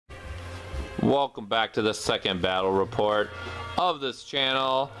Welcome back to the second battle report of this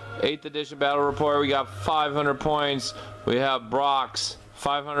channel. 8th edition battle report. We got 500 points. We have Brock's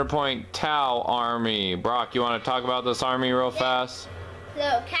 500-point Tau army. Brock, you want to talk about this army real fast?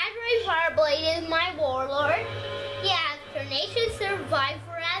 So, Cadre Fireblade is my warlord. He has Tenacious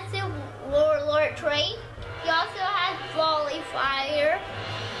Survivor as a warlord trait. He also has Volley Fire,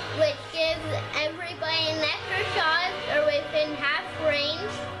 which gives everybody an extra shot or within half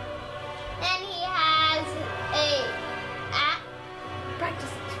range. And he has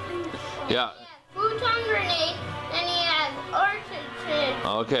practice. Yeah. Photon Grenade, and he has Orks.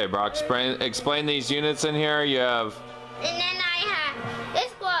 Okay, Brock, explain these units in here. You have. And then I have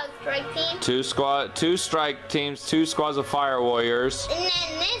this squad strike team. Two strike teams, 2 squads of fire warriors. And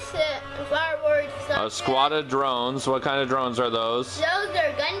then this fire warriors. A squad of drones. What kind of drones are those? Those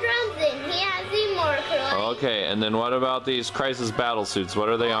are gun drones, and he has the Mortar. Okay, and then what about these crisis battle suits? What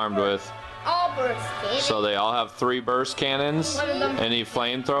are they armed with? All burst cannons. So they all have 3 burst cannons? Any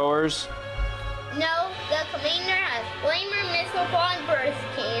flamethrowers? No, the commander has flamer, missile ball, and burst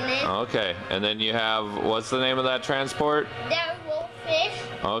cannon. Okay, and then you have, what's the name of that transport? Devilfish.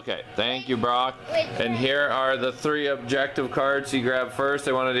 Okay, thank you, Brock. And here are the 3 objective cards you grab first.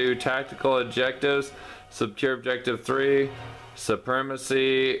 They want to do tactical objectives, secure objective 3,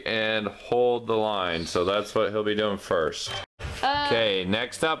 supremacy, and hold the line. So that's what he'll be doing first. Okay,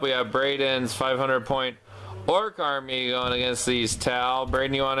 next up we have Braden's 500-point Orc army going against these Tau.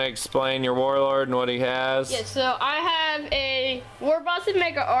 Braden, you want to explain your warlord and what he has? Yeah, so I have a Warboss of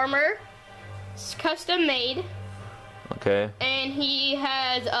Mega Armor. It's custom made. Okay. And he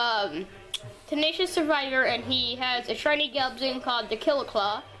has Tenacious Survivor, and he has a shiny Gelbzing called the Killer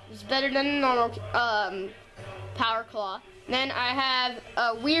Claw. It's better than the normal Power Claw. Then I have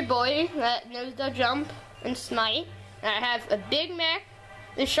a Weird Boy that knows the jump and smite. And I have a Big Mac,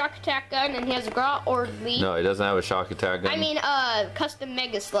 the shock attack gun, and he has a Grot Orderly. No, he doesn't have a shock attack gun. I mean, custom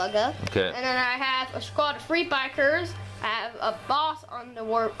Mega Slugger. Okay. And then I have a squad of Free Bikers. I have a boss on the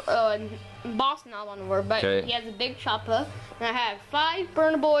war, boss knob on the war, but he has a big chopper. And I have 5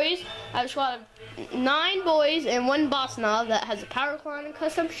 Burner Boys. I have a squad of 9 boys and 1 boss knob that has a power claw and a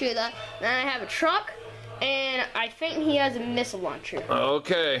custom shooter. And I have a truck, and I think he has a missile launcher.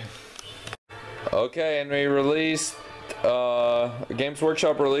 Okay. Okay, and we released. Games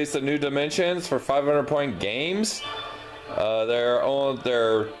Workshop released the new dimensions for 500-point games.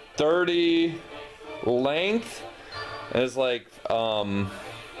 They're 30 length. And it's like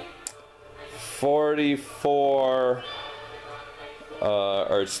 44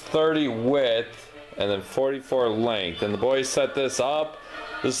 or it's 30 width and then 44 length. And the boys set this up.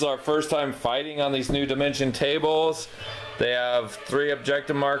 This is our first time fighting on these new dimension tables. They have 3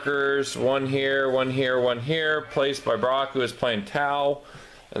 objective markers, 1 here, 1 here, 1 here, placed by Brock, who is playing Tau.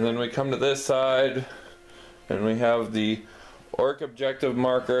 And then we come to this side, and we have the Orc objective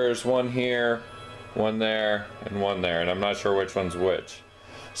markers, 1 here, 1 there, and 1 there. And I'm not sure which one's which.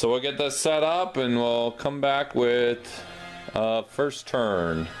 So we'll get this set up, and we'll come back with first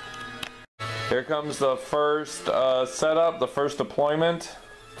turn. Here comes the first setup, the first deployment.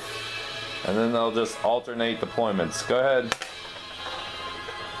 And then they'll just alternate deployments. Go ahead.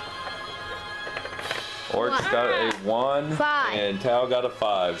 Orcs got a 1 and Tau got a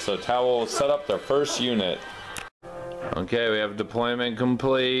 5. So Tau will set up their first unit. Okay, we have deployment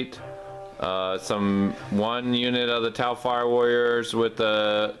complete. 1 unit of the Tau Fire Warriors with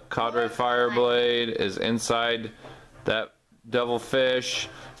the Cadre Fireblade is inside that Devilfish.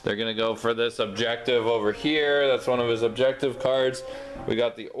 They're gonna go for this objective over here. That's one of his objective cards. We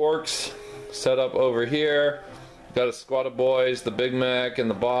got the Orcs set up over here. Got a squad of boys, the Big Mac and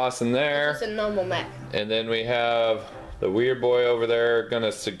the boss in there. It's a normal Mac. And then we have the Weird Boy over there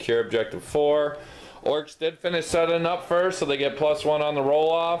gonna secure objective 4. Orcs did finish setting up first, so they get +1 on the roll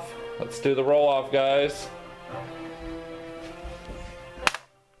off. Let's do the roll off, guys.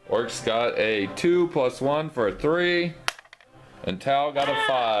 Orcs got a 2 +1 for a 3. And Tau got a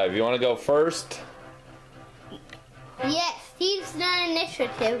 5. You want to go first? Yes, Steve's done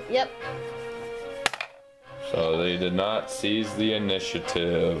initiative. Yep. So they did not seize the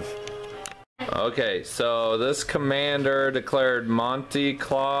initiative. Okay, so this commander declared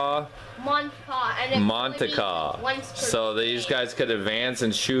Montecaw. So these guys could advance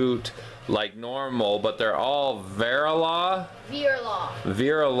and shoot like normal, but they're all Viralaw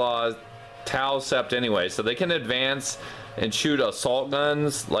Tau Sept anyway, so they can advance and shoot assault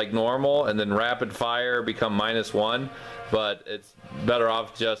guns like normal, and then rapid fire become -1, but it's better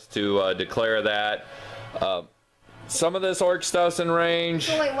off just to declare that. Some of this orc stuff's in range,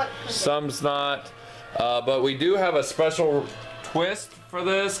 some's not, but we do have a special twist for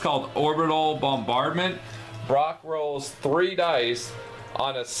this called Orbital Bombardment. Brock rolls 3 dice.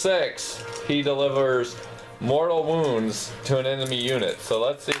 On a 6, he delivers mortal wounds to an enemy unit. So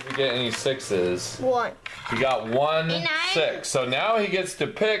let's see if we get any 6s. 1. He got 1 6. So now he gets to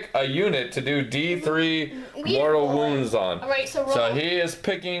pick a unit to do D3 mortal wounds on. Alright, so roll. So he is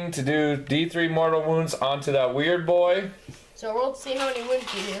picking to do D3 mortal wounds onto that weird boy. So roll to see how many wounds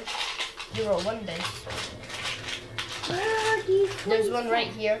you do. You roll 1 dice. There's one right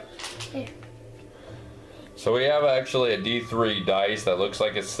here. So we have actually a D3 dice that looks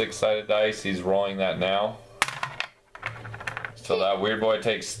like a 6-sided dice. He's rolling that now. So that weird boy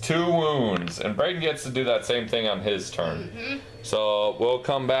takes 2 wounds. And Braden gets to do that same thing on his turn. So we'll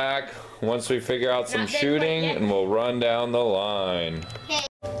come back once we figure out some shooting and we'll run down the line.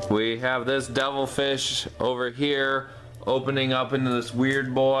 We have this devilfish over here opening up into this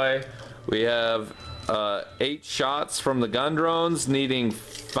weird boy. We have 8 shots from the gun drones, needing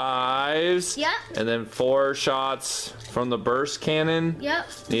 5s. Yep. And then 4 shots from the burst cannon. Yep.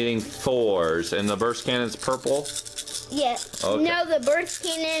 Needing 4s. And the burst cannon's purple? Yes. Okay. No, the burst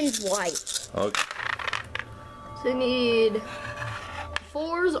cannon's white. Okay. So you need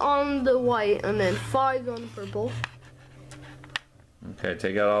 4s on the white and then 5s on the purple. Okay,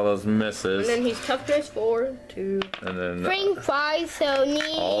 take out all those misses. And then he's toughness 4, 2. And then Bring 5, so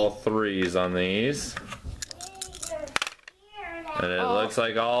need... all 3s on these. And it looks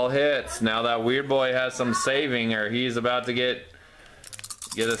like all hits. Now that weird boy has some saving, or he's about to get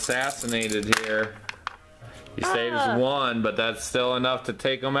assassinated here. He saves 1, but that's still enough to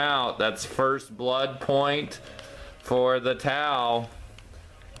take him out. That's first blood point for the Tau.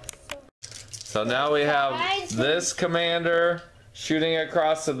 So now we have this commander shooting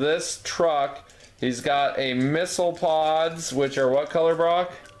across to this truck. He's got a missile pods, which are what color,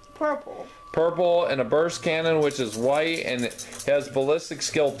 Brock? Purple. Purple, and a burst cannon, which is white, and it has ballistic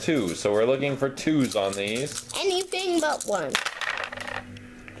skill 2. So we're looking for 2s on these. Anything but 1.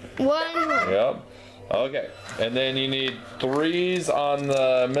 1. Yep. Okay. And then you need 3s on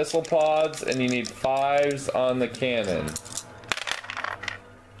the missile pods, and you need 5s on the cannon.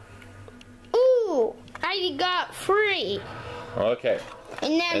 Ooh, I got 3. Okay.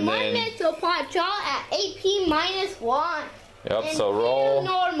 And then one missile pod shot at AP minus 1. Yep, And so 2 roll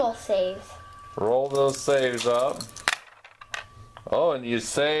normal saves. those saves up. Oh, and he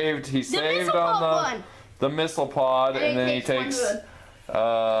saved on the missile pod, and then he takes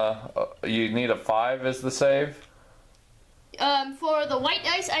you need a 5 as the save? For the white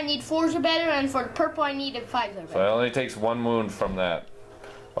dice, I need 4s or better, and for the purple, I need 5s or better. So it only takes 1 wound from that.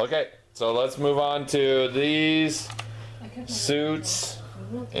 Okay, so let's move on to these suits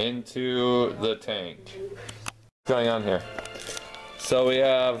into the tank. What's going on here? So we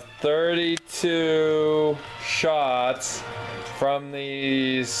have 32 shots from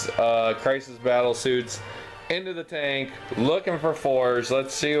these crisis battle suits into the tank, looking for 4s.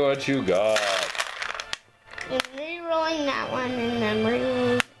 Let's see what you got. And re-rolling that one, and then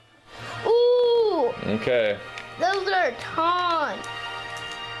re-rolling. Ooh! Okay. Those are a ton.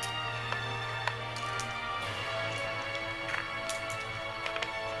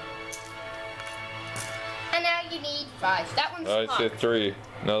 And now you need 5. That one's I say 3.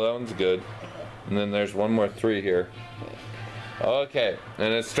 No, that one's good. And then there's one more 3 here. Okay,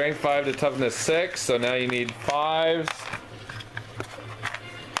 and it's strength 5 to toughness 6, so now you need 5s.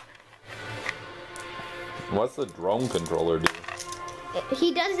 What's the drone controller do?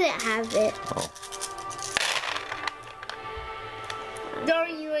 He doesn't have it. Oh.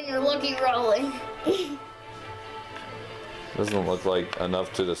 During you when you're looking rolling. Doesn't look like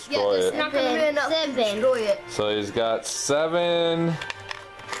enough to destroy it. Not gonna be enough to destroy it. So he's got 7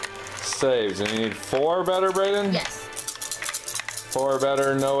 saves, and you need 4 better, Braden? Yes. 4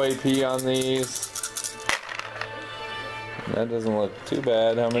 better, no AP on these. That doesn't look too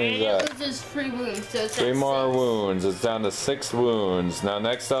bad. How many is that? It loses 3 wounds, so it's 3 more 6. wounds. It's down to 6 wounds. Now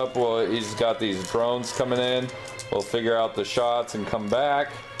next up, well, he's got these drones coming in. We'll figure out the shots and come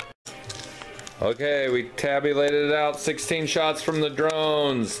back. Okay, we tabulated it out. 16 shots from the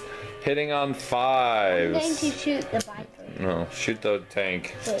drones, hitting on 5s. I'm going to shoot the biker. No, shoot the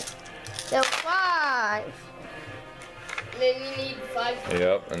tank. So 5. Then you need 5.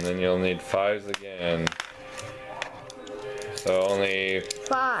 Yep, and then you'll need 5s again. So only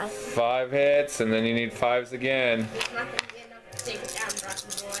 5 hits, and then you need 5s again. It's not gonna be enough to take it down, Rocky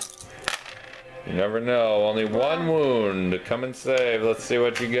boy. You never know. Only 1 wound. Come and save. Let's see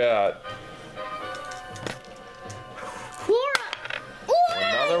what you got.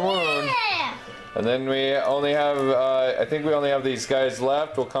 Another wound. Yeah. And then we only have, I think we only have these guys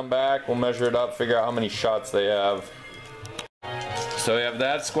left. We'll come back, we'll measure it up, figure out how many shots they have. So we have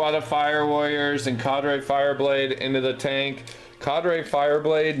that squad of fire warriors and Cadre Fireblade into the tank. Cadre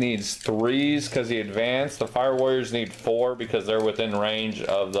Fireblade needs 3s because he advanced. The fire warriors need 4 because they're within range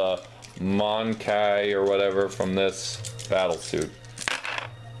of the Monkai or whatever from this battle suit.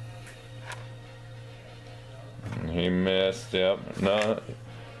 He missed, yep. No,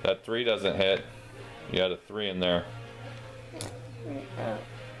 that 3 doesn't hit. You had a 3 in there.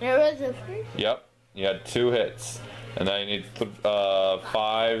 There was a 3? Yep, you had 2 hits. And now you need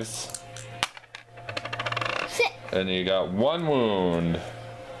 5s. 6. And you got 1 wound.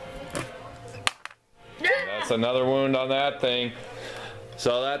 That's another wound on that thing.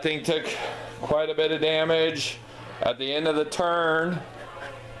 So that thing took quite a bit of damage. At the end of the turn,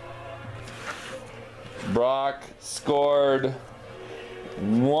 Brock scored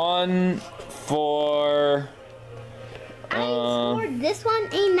 1 for... I scored this one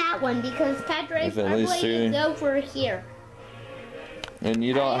and that one because Cadre Fireblade is over here. And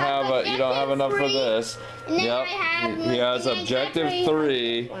you don't have enough for this. And then yep. He has objective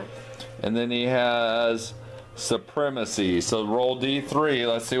 3, and then he has supremacy. So roll D3.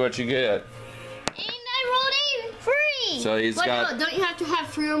 Let's see what you get. And I rolled A3. So he's got. No, don't you have to have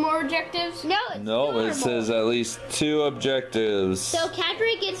 3 or more objectives? No, it's no. It says at least 2 objectives. So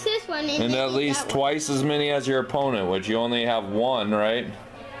Cadre gets this one, and at least twice as many as your opponent, which you only have 1, right?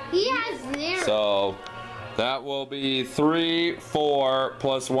 He has 0. So that will be 3, 4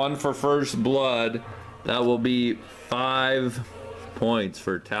 plus 1 for first blood. That will be 5 points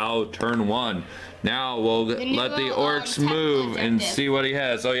for Tau turn 1. Now we'll let the Orks move and see what he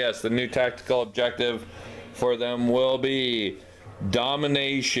has. Oh yes, the new tactical objective for them will be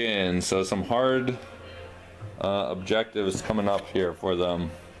domination. So some hard objectives coming up here for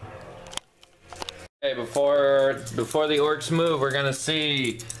them. Okay, before the Orks move, we're gonna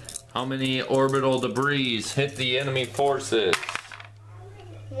see how many orbital debris hit the enemy forces.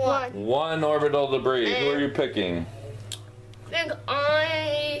 1. 1 orbital debris. Who are you picking? I think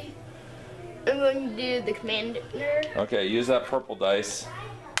I am going to do the commander. Okay, use that purple dice.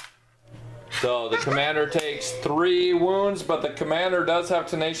 So the commander takes 3 wounds, but the commander does have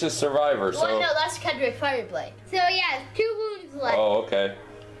tenacious survivor. So Well, no, that's Cadre Fireblade. So yeah, 2 wounds left. oh, okay.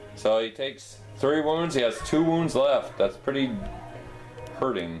 So he takes 3 wounds. He has 2 wounds left. That's pretty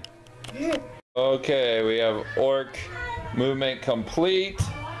hurting. Okay, we have Orc movement complete.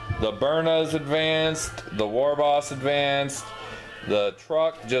 The Burna's advanced. The War Boss advanced. The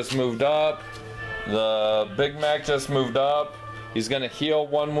truck just moved up. The Big Mac just moved up. He's gonna heal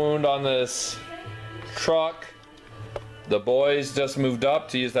 1 wound on this truck. The boys just moved up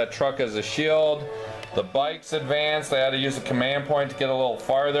to use that truck as a shield. The bike's advanced. They had to use a command point to get a little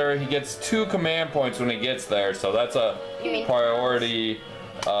farther. He gets 2 command points when he gets there, so that's a priority,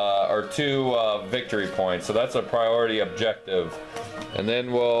 or 2 victory points. So that's a priority objective. And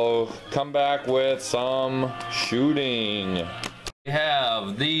then we'll come back with some shooting. We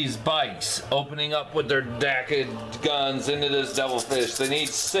have these bikes opening up with their DACA guns into this devilfish. They need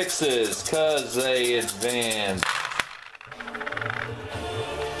 6s because they advance.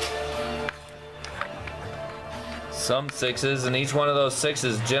 Some 6s, and each one of those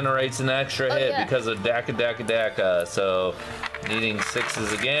 6s generates an extra hit because of DACA. So needing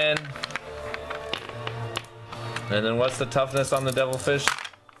 6s again. And then what's the toughness on the devilfish?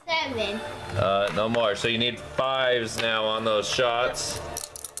 7. No more. So you need 5s now on those shots.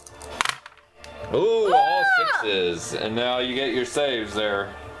 Ooh, all 6s. And now you get your saves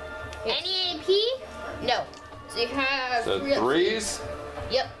there. Any AP? No. So you have So 3s?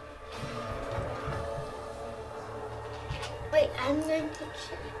 Yep. Wait, I'm going to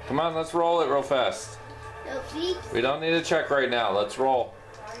check. Come on, let's roll it real fast. No, please. We don't need to check right now. Let's roll.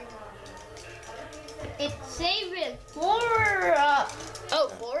 It's saving 4 up. Oh,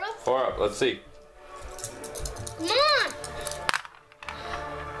 4 up? 4 up. Let's see. Come on.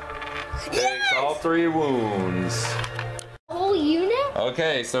 Takes all 3 wounds. Whole unit?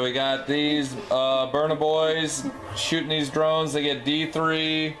 Okay, so we got these Burna boys shooting these drones. They get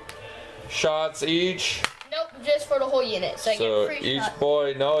D3 shots each. Nope, just for the whole unit. So I So get 3 each shots.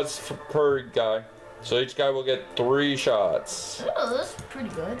 boy, no, it's per guy. So each guy will get 3 shots. Oh, that's pretty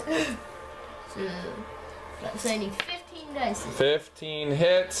good. So that's only 15 dice. 15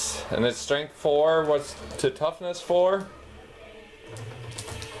 hits, and it's strength 4. What's to toughness 4?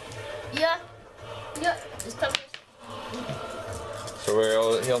 Yeah. Yeah. It's tough.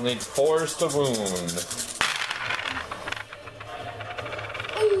 So he'll need 4s to wound.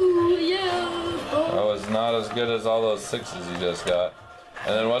 Ooh, yeah. That was not as good as all those 6s you just got.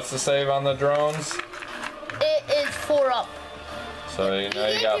 And then what's the save on the drones? It is 4 up. So now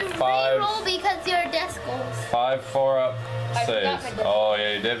you got to 5. reroll because your desk goes. 5 4 up. saves. Oh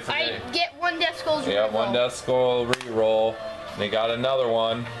yeah, you did forget. I get 1 death skull reroll. Yeah, 1 death skull reroll. And you got another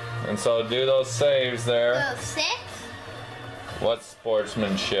one. And so do those saves there. So 6? What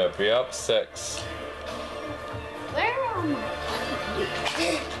sportsmanship? Yep, 6. Where are my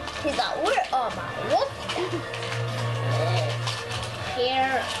He's like, where are my wolf?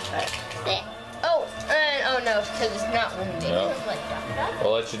 Here, 6. Oh no, because it's not wounded. Yep.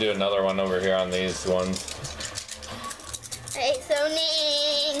 We'll let you do another one over here on these ones. Okay, so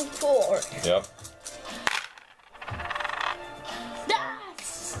name 4. Yep.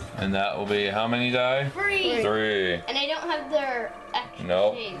 Yes. And that will be how many die? 3. 3. And I don't have their extra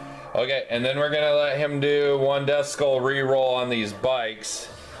Nope. shape. Okay, and then we're gonna let him do 1 death skull reroll on these bikes.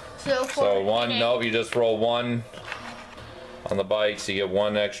 So 1, nope, you just roll 1 on the bikes, you get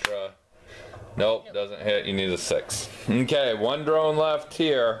 1 extra. Nope, doesn't hit, you need a 6. Okay, 1 drone left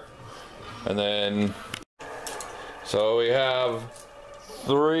here. And then, so we have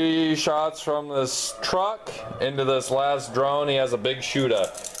 3 shots from this truck into this last drone. He has a big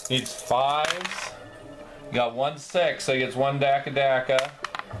shooter. Needs 5s. You got 1 6, so he gets 1 Daka.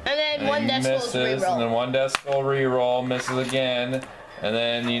 And then 1 death skull misses, reroll. and then 1 death skull reroll, misses again. And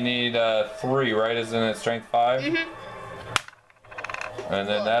then you need 3, right? Isn't it strength 5? Mm-hmm. And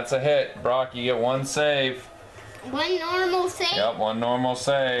then that's a hit. Brock, you get 1 save. 1 normal save? Yep, 1 normal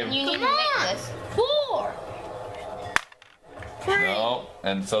save. You need Come to on. make this. 4. 3. No,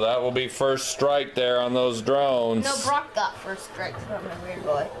 and so that will be first strike there on those drones. No, Brock got first strike from a weird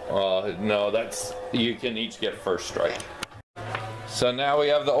boy. No, that's, you can each get first strike. So now we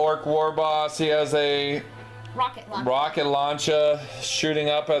have the Orc War Boss. He has a rocket launcher shooting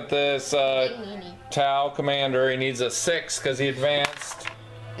up at this Tau commander. He needs a 6 because he advanced.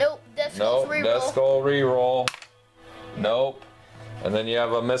 Nope, death skull reroll. Death skull reroll. Nope. And then you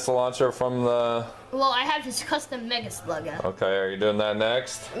have a missile launcher from the... Well, I have his custom Mega Slugger. Okay, are you doing that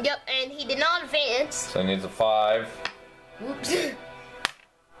next? Yep, and he did not advance. So he needs a 5. Whoops.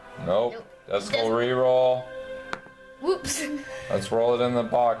 Nope. Death skull reroll. Whoops. Let's roll it in the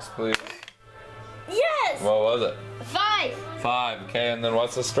box, please. Yes! What was it? 5. 5. Okay, and then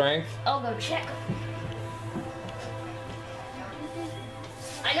what's the strength? I'll go check.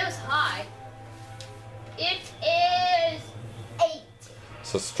 I know it's high. It is 8.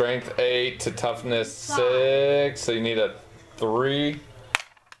 So strength 8 to toughness 6. So you need a 3.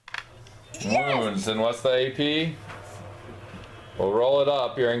 Yes! Wounds. And what's the AP? We'll roll it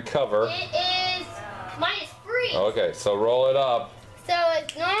up. You're in cover. It is -3. Okay, so roll it up. So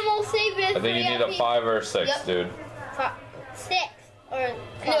it's normal save is I think you need a 5 or a 6, Yep. dude. 6. Or No,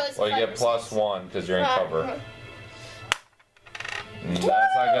 it's Well, you 5 get or plus 6. 1 because you're in cover. And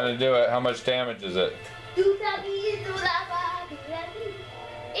that's not going to do it. How much damage is it?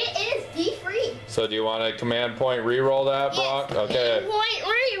 It is D3. So do you want a command point reroll that, Brock? Yes, Okay. point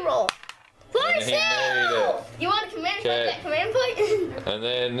reroll. And he made it. You want a command point? Okay. That command point? And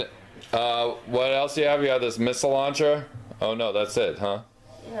then, what else do you have? You have this missile launcher? Oh no, that's it, huh?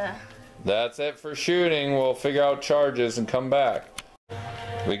 Yeah. That's it for shooting. We'll figure out charges and come back.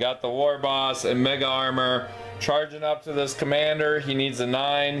 We got the War Boss in Mega Armor charging up to this commander. He needs a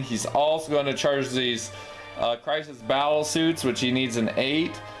 9. He's also going to charge these Crisis Battle Suits, which he needs an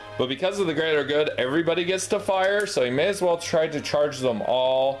 8. But because of the greater good, everybody gets to fire, so he may as well try to charge them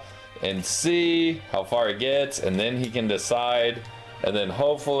all and see how far he gets, and then he can decide, and then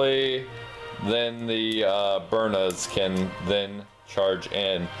hopefully then the Burnas can then charge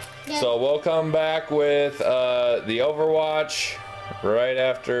in. Yeah. So we'll come back with the Overwatch right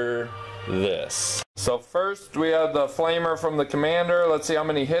after this. So first we have the Flamer from the commander. Let's see how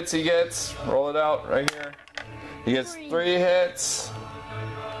many hits he gets. Roll it out right here. He gets 3 hits.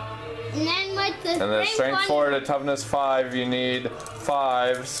 And then with the And then strength 4 to toughness 5, you need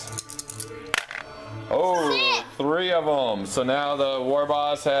 5s. Oh, 3 of them. So now the War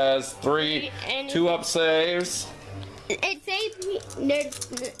Boss has 3 2-up saves. It saves me.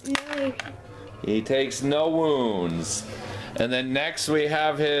 No. He takes no wounds. And then next we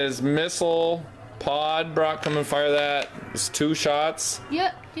have his missile pod. Brock, come and fire that. It's 2 shots.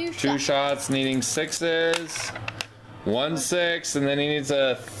 Yep, 2 shots needing 6s. 1 6, and then he needs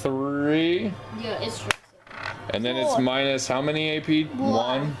a 3. Yeah, it's And then it's minus how many AP?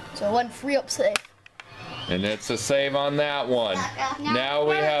 1. So 1 free up save. And it's a save on that one. Now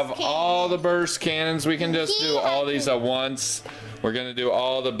we have all the burst cannons. We can just do all these at once. We're going to do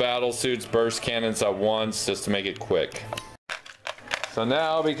all the battle suits burst cannons at once just to make it quick. So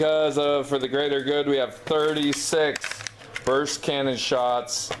now, because of for the greater good, we have 36 burst cannon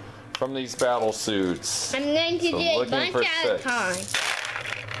shots from these battle suits. I'm going to do a looking bunch for at a 6. time.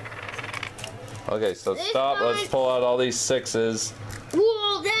 Okay, so stop. Let's pull out all these 6s.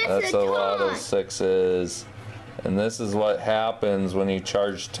 Whoa, that's a lot of 6s. And this is what happens when you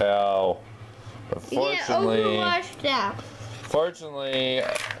charge Tau. But fortunately,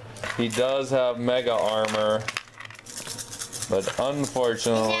 he does have Mega Armor. But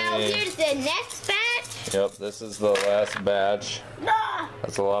unfortunately... Now here's the next batch. Yep, this is the last batch.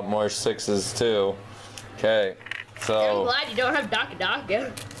 That's a lot more 6s too. Okay, so... I'm glad you don't have Daka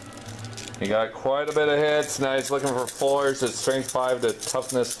Daka. He got quite a bit of hits. Now he's looking for 4s at strength 5 to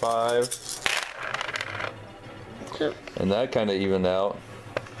toughness 5. And that kind of evened out.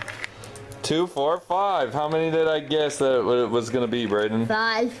 2, 4, 5. How many did I guess that it was going to be, Braden?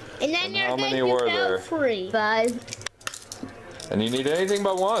 5. And then how many were there? 5. And you need anything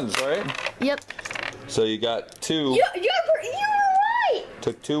but 1s, right? Yep. So you got 2. You were right.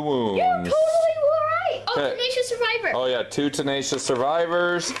 Took 2 wounds. You're totally right. Oh, Tenacious Survivor. Oh yeah, 2 Tenacious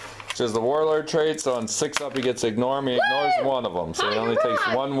Survivors, which is the Warlord trait. So on 6 up, he gets Ignore Me. Ignores one of them, so he only takes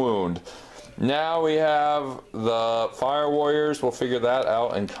 1 wound. Now we have the Fire Warriors. We'll figure that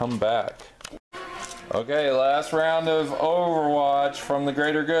out and come back. Okay, last round of Overwatch from the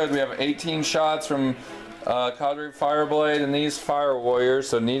Greater Good. We have 18 shots from Cadre Fireblade and these Fire Warriors,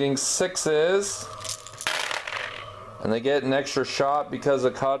 so needing 6s. And they get an extra shot because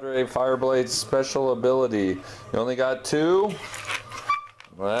of Cadre Fireblade's special ability. You only got 2?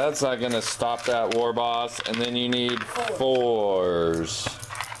 Well, that's not going to stop that War Boss. And then you need 4s.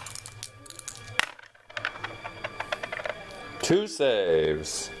 2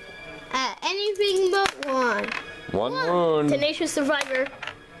 saves. Anything but 1. 1 wound. Tenacious Survivor.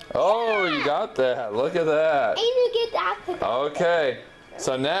 Oh, you got that. Look at that. And you get that. Okay,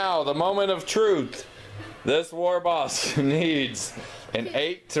 so now the moment of truth. This War Boss needs an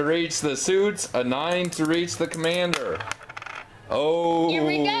 8 to reach the suits, a 9 to reach the commander. Oh, here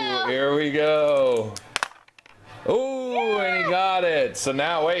we go. Here we go. Oh, yeah. And he got it. So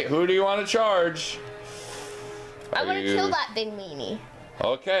now, wait, who do you want to charge? I want to kill that big meanie.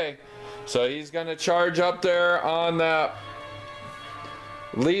 Okay, so he's going to charge up there on that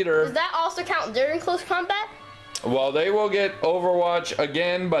leader. Does that also count during close combat? Well, they will get Overwatch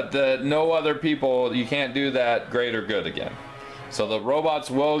again, but no other people, you can't do that Greater Good again. So the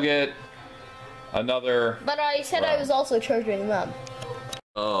robots will get another... But I said round. I was also charging them.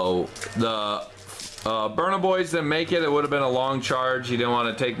 Oh, the Burna Boys didn't make it. It would have been a long charge. He didn't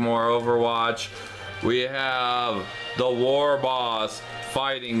want to take more Overwatch. We have the War Boss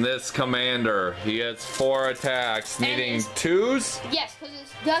fighting this commander. He gets 4 attacks, needing 2s? Yes,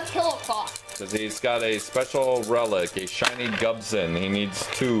 because that's kill cost. Because he's got a special relic, a shiny Gubson. He needs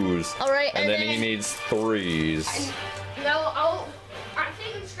 2s. Alright, and then he needs 3s. I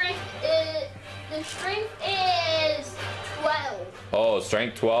think the strength is 12. Oh,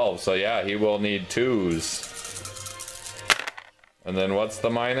 strength 12. So yeah, he will need 2s. And then what's the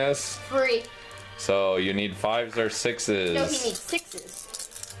minus? 3. So you need 5s or 6s. No, he needs 6s.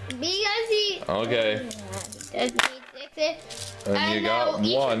 Because he... Okay. Does need 6s? And you got 1.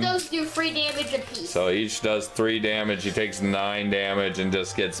 Each of those do 3 damage apiece. So each does 3 damage. He takes 9 damage and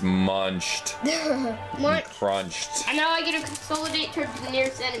just gets munched. Crunched. And now I get to consolidate towards the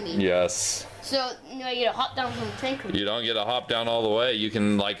nearest enemy. Yes. So now I get a hop down from the tank. You don't get a hop down all the way. You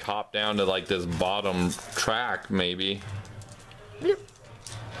can like hop down to like this bottom track maybe. Bloop.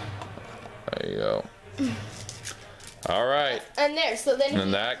 There you go. All right. And there, so then.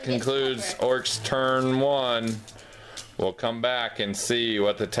 And that concludes Orks turn 1. We'll come back and see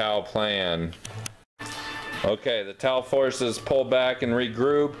what the Tau plan. Okay, the Tau forces pulled back and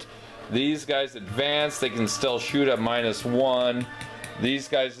regrouped. These guys advanced. They can still shoot at -1. These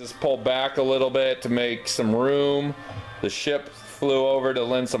guys just pulled back a little bit to make some room. The ship flew over to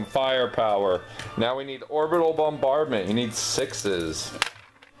lend some firepower. Now we need orbital bombardment. He needs 6s.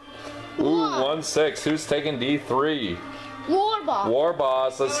 Ooh, 1 6. Who's taking D3? War Boss. War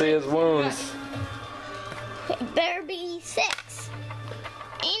Boss. Let's see his wounds. It better be 6.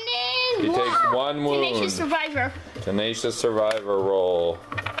 And then He takes 1 wound. Tenacious Survivor. Tenacious Survivor roll.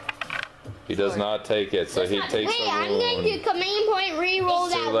 He does not take it, so he takes a wound. I'm going to command point re-roll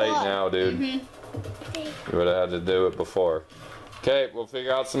that. Too late now, dude. You would have had to do it before. Okay, we'll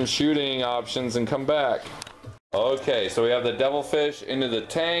figure out some shooting options and come back. Okay, so we have the Devilfish into the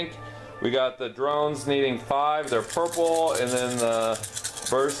tank. We got the drones needing 5, they're purple, and then the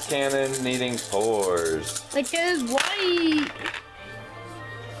burst cannon needing 4s. Which is white.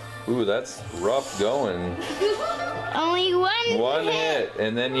 Ooh, that's rough going. Only 1 hit,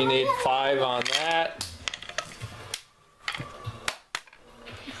 and then you need 5 on that.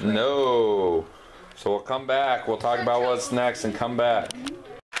 No. So we'll come back. We'll talk about what's next and come back.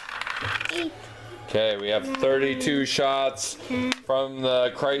 Okay, we have 32 shots from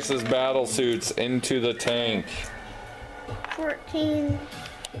the crisis battle suits into the tank. 14.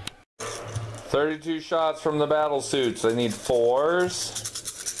 32 shots from the battle suits. They need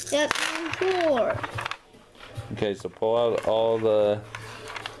 4s. Yep, 4. Okay, so pull out all the...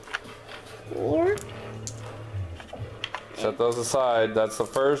 4. Set those aside. That's the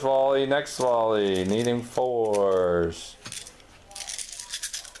first volley, next volley. Needing 4s.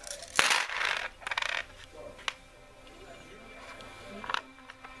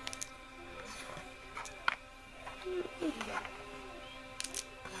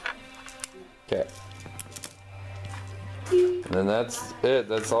 Okay. And then that's it.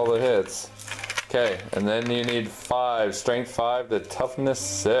 That's all the hits. Okay, and then you need 5. Strength 5 to toughness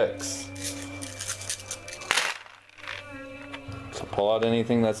 6. So pull out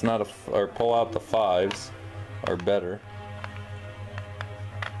anything that's not or pull out the 5s or better.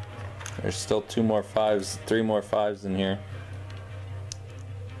 There's still 2 more 5s, 3 more 5s in here.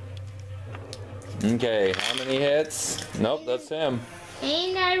 Okay, how many hits? Nope, that's him.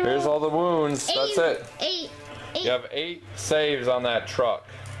 Here's all the wounds. That's it. 8. You have 8 saves on that truck.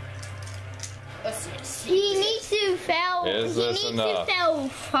 He needs to fail. Is this enough? He needs to fail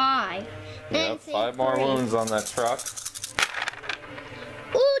 5. Yeah, 5 more wounds on that truck.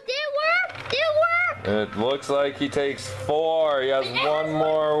 Ooh, did work? Did work? It looks like he takes 4. He has 1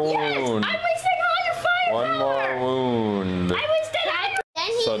 more wound. Yes, I wasted all your fire. 1 more wound. I wasted all your.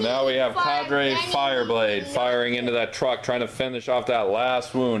 So now we have Cadre Fireblade firing into that truck, trying to finish off that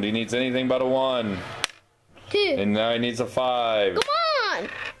last wound. He needs anything but a 1. 2. And now he needs a 5. Come on.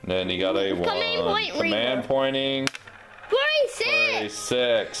 And then he got a 1. Command pointing.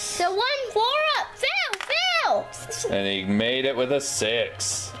 46. The 1 4 up. Fail. And he made it with a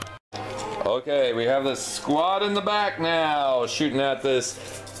 6. Okay, we have the squad in the back now shooting at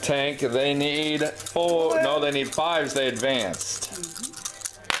this tank. They need 4. No, they need 5s. They advanced.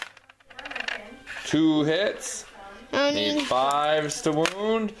 2 hits. Need 5s to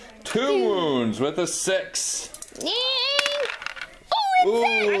wound. 2 wounds with a 6. Ooh,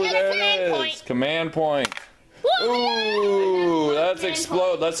 there it is. Command point. Ooh, that's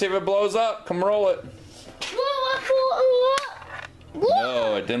explode. Let's see if it blows up. Come roll it.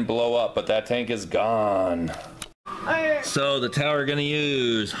 No, it didn't blow up, but that tank is gone. So the tower gonna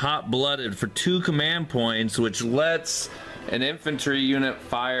use Hot Blooded for 2 command points, which lets an infantry unit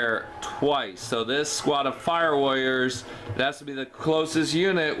fire twice. So this squad of fire warriors, it has to be the closest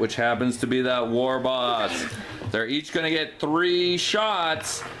unit, which happens to be that war boss. They're each gonna get 3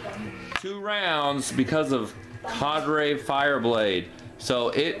 shots, 2 rounds because of Cadre Fireblade. So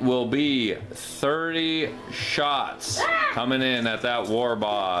it will be 30 shots coming in at that war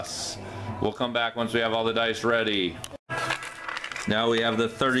boss. We'll come back once we have all the dice ready. Now we have the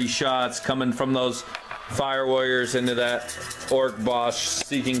 30 shots coming from those fire warriors into that orc boss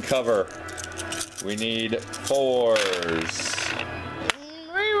seeking cover. We need 4s.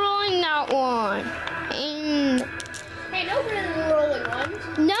 Rerolling that one. And Hey, no rolling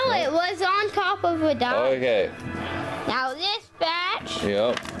ones. no, it was on top of a die. Okay. Now this batch.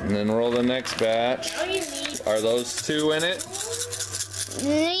 Yep. And then roll the next batch. All you need. Are those 2 in it?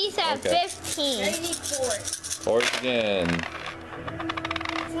 These have Okay. 15. Now you need 4. 4s again.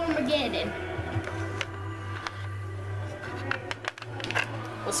 Formageddon.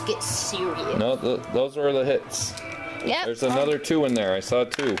 Let's get serious. No, those are the hits. Yep. There's another 2 in there. I saw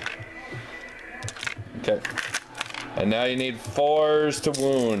 2. Okay. And now you need 4s to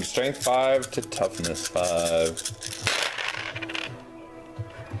wound. Strength 5 to toughness 5.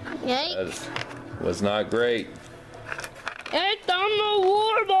 Yay. That was not great. It's on the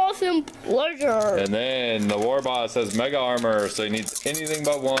war boss in pleasure. And then the war boss has mega armor, so he needs anything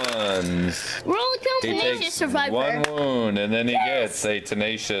but 1s. Roll He tenacious takes survivor. 1 wound, and then he gets a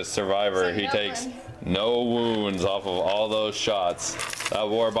tenacious survivor. He no takes one. no wounds off of all those shots. That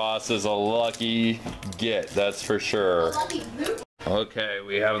war boss is a lucky get, that's for sure. Okay,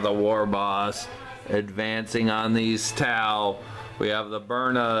 we have the war boss advancing on these Tau. We have the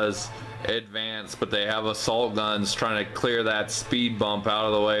Burnas advance, but they have assault guns trying to clear that speed bump out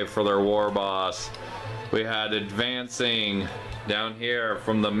of the way for their war boss. We had advancing down here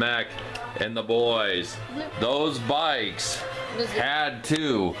from the mech and the boys. Those bikes had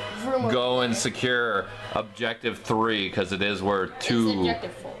to go and secure objective 3 because it is worth 2.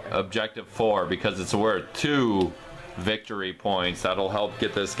 Objective 4 because it's worth 2 victory points. That'll help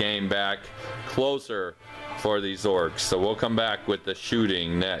get this game back closer for these orcs. So we'll come back with the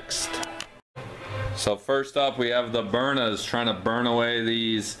shooting next. So first up we have the Burnas trying to burn away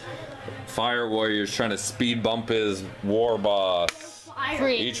these fire warriors, trying to speed bump his war boss.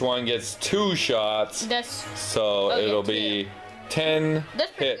 free. Each one gets 2 shots. So yeah, it'll be 10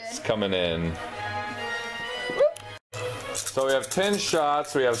 hits good. coming in. So we have 10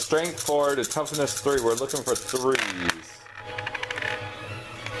 shots. We have strength 4 to toughness 3. We're looking for 3s.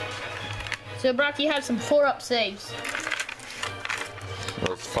 So Brock, you have some 4-up saves.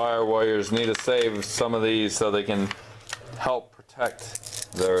 Those fire warriors need to save some of these so they can help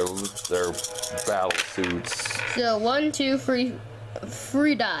protect their battle suits. So 1, 2, 3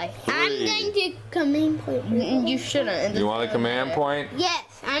 die. 3. I'm going to command point. You shouldn't. You want a command point? Yes,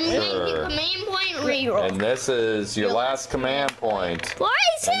 I'm going to command point reroll. And this is your last command point. What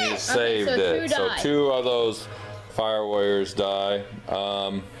is And you it? saved so it. 2 So die. 2 of those fire warriors die.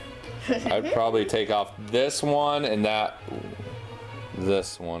 I'd probably take off this one and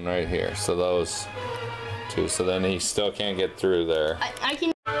this one right here. So those 2. So then he still can't get through there. I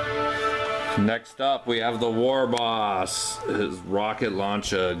can. Next up, we have the war boss. His rocket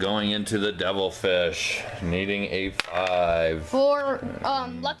launcher going into the devilfish, needing a 5. For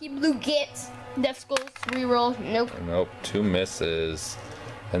Lucky Blue gets Death Skulls reroll. Nope. Nope, 2 misses.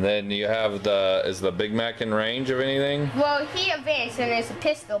 And then you have is the Big Mac in range of anything? Well, he advanced and it's a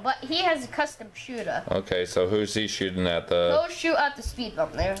pistol, but he has a custom shooter. Okay, so who's he shooting at? Go shoot at the speed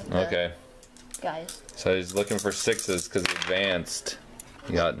bump there. Okay. Guys. So he's looking for 6s because he advanced.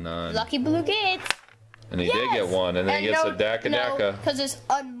 He got none. Lucky Blue gets. And he did get 1, and then he gets a Daka. because it's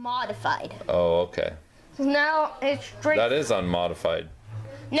unmodified. Oh, okay. So now it's straight. That is unmodified.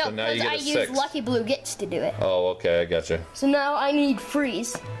 No, So now you because get a I 6. use Lucky Blue gets to do it. Oh, okay, I gotcha. So now I need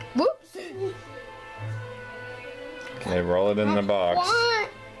freeze. Whoops. Okay, roll it in the box. What?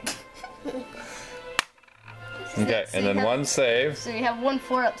 Okay, and then 1 save. So you have 1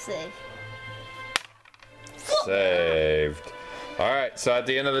 4-up save. Saved. Alright, so at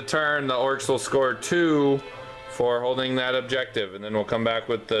the end of the turn, the Orks will score 2 for holding that objective, and then we'll come back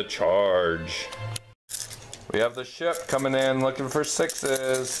with the charge. We have the ship coming in looking for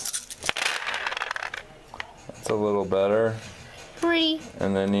 6s. That's a little better. 3.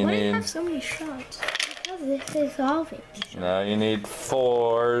 And then you Why do you need, have so many shots? Because this is all of it. now you need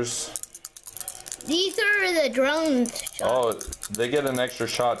 4s. These are the drones shots. Oh, they get an extra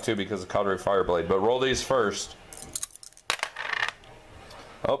shot too because of Cavalry Fireblade, but roll these first.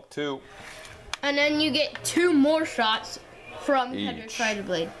 Oh, 2. And then you get 2 more shots from Cavalry Each.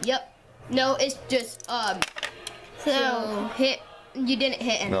 Fireblade. Yep. No, it's just so hit. You didn't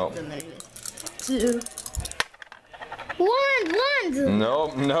hit any of them anyway. 2. 1.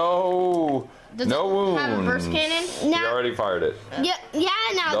 Nope, no. Does No it wounds. have a burst cannon? You already fired it. Yeah,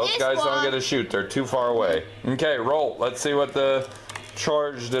 now Those this guys one. don't get to shoot. They're too far away. Okay, roll. Let's see what the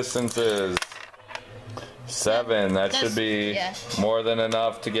charge distance is. 7. That should be more than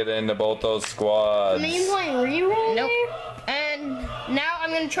enough to get into both those squads. Main point reroll? Nope. And now I'm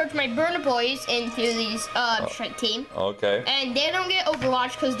gonna charge my burner boys into these strike team. Okay. And they don't get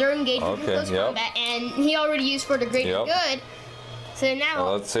Overwatch because they're engaged in close combat, and he already used for the greater good. So now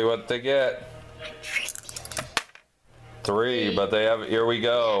Well, let's see what they get. 3, but they have. Here we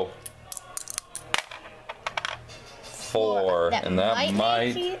go. 4, and that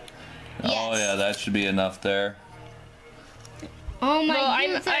might. Oh yeah, that should be enough there. Oh my well,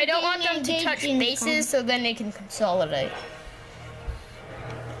 goodness. I don't want them to touch bases, so then they can consolidate.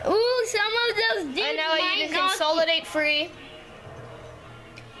 Ooh, some of those dudes I know you might can not. consolidate free.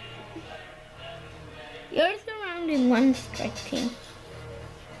 You're surrounding one strike team.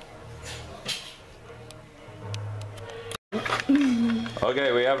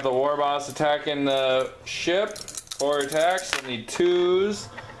 Okay, we have the war boss attacking the ship. 4 attacks. I need 2s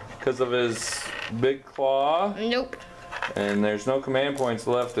because of his big claw. Nope. And there's no command points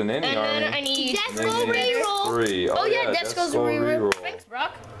left in any And army. then I need Death And then Skull you need reroll. 3. Oh yeah, Death Skull's a reroll. Thanks,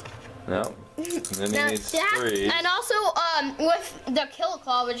 Brock. No. And then Now he needs that- 3. And also, with the Kill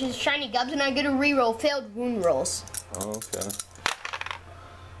Claw, which is Shiny Gubs, and I get a reroll failed wound rolls. Okay.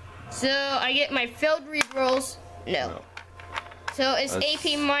 So I get my failed rerolls. No. So it's That's-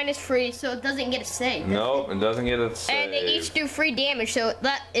 AP minus free, so it doesn't get a save. Nope, it doesn't get a save. And they each do free damage, so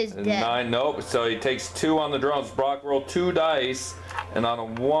that is And dead. 9, nope. So he takes 2 on the drones. Brock rolled 2 dice, and on a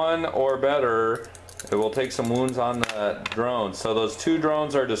 1 or better, it will take some wounds on the drone. So those 2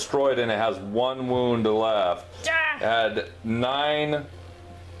 drones are destroyed, and it has 1 wound left. Ah! Had 9.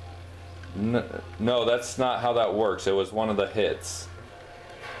 No, that's not how that works. It was one of the hits.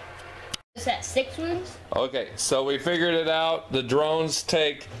 Is that 6 wounds? Okay, so we figured it out. The drones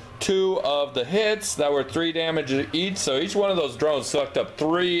take 2 of the hits that were 3 damage each. So each one of those drones sucked up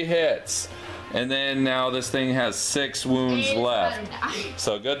 3 hits. And then now this thing has 6 wounds left.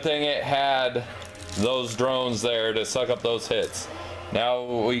 So good thing it had those drones there to suck up those hits. Now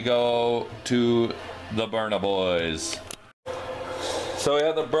we go to the Burna boys. So we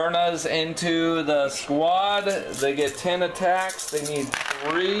have the Burnas into the squad. They get 10 attacks. They need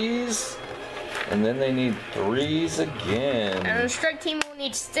 3s. And then they need 3s again. And the strike team will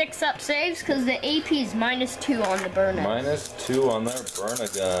need 6 up saves because the AP is -2 on the Burnas. -2 on their Burna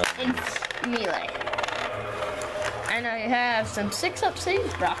gun. In melee. And I have some 6 up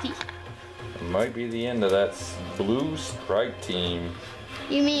saves, Brocky. It might be the end of that blue strike team.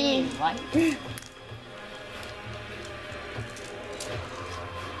 You mean what?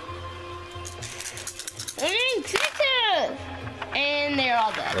 And they're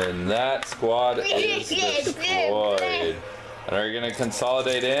all dead. And that squad is destroyed. And are you going to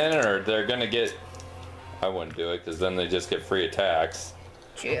consolidate in, or they're going to get... I wouldn't do it, because then they just get free attacks.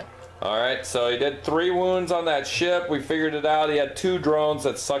 True. Alright, so he did 3 wounds on that ship. We figured it out. He had 2 drones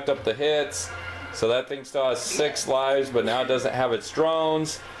that sucked up the hits. So that thing still has 6 lives, but now it doesn't have its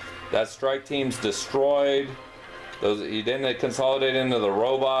drones. That strike team's destroyed. He didn't consolidate into the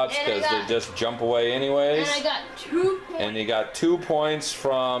robots because they just jump away anyways. And I got 2 points. And he got 2 points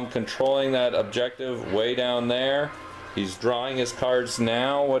from controlling that objective way down there. He's drawing his cards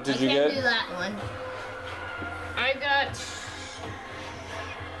now. What did you get? I can't do that one.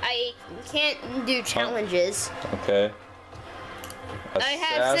 I can't do challenges. Okay. I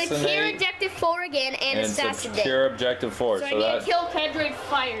have secure objective 4 again and assassinate. Secure objective 4. So I need to kill Cadre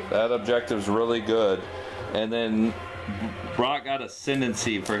Fire. That objective's really good. And then Brock got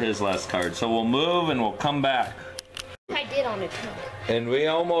Ascendancy for his last card. So we'll move and we'll come back. I did on it. And we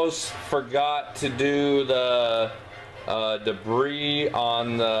almost forgot to do the debris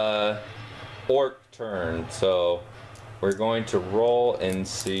on the Ork turn. So we're going to roll and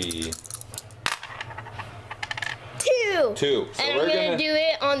see. 2. 2. So and we're gonna do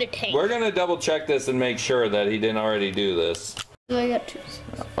it on the tank. We're gonna double check this and make sure that he didn't already do this. So I got 2.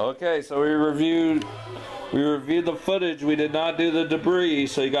 Okay, so we reviewed the footage. We did not do the debris.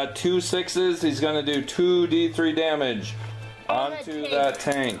 So he got 2 6s. He's gonna do 2 D3 damage onto that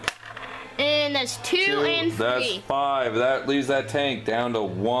tank. And that's 2 and 3. That's 5. That leaves that tank down to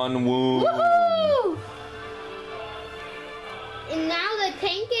 1 wound. Woohoo! And now the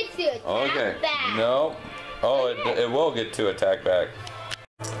tank gets to attack back. No. Oh, it will get to attack back.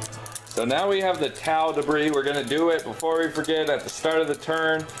 So now we have the Tau debris. We're going to do it before we forget at the start of the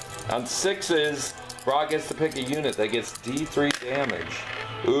turn. On 6s, Brock gets to pick a unit that gets D3 damage.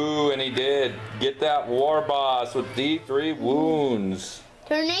 Ooh, and he did. Get that war boss with D3 wounds.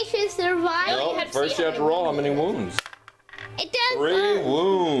 Tenacious survival. Nope, first you have to roll how many wounds. It does. 3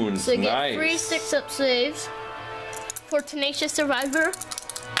 wounds. So you get nice. 3 6-up saves for Tenacious Survivor.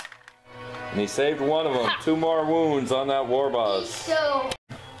 And he saved one of them. 2 more wounds on that war boss. So.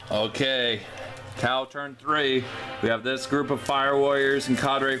 Okay, Tau turn 3. We have this group of Fire Warriors and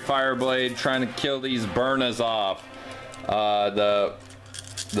Cadre Fireblade trying to kill these Burnas off. The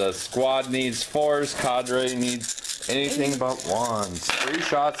squad needs 4s. Cadre needs anything but 1s. 3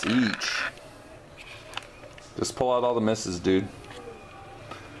 shots each. Just pull out all the misses, dude.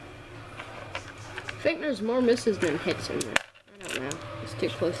 I think there's more misses than hits in there. I don't know. It's too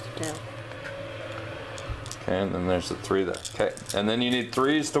close to tell. Okay, and then there's the 3 that. Okay, and then you need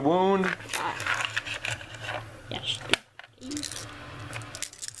 3s to wound. Yes.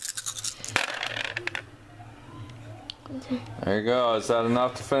 There you go. Is that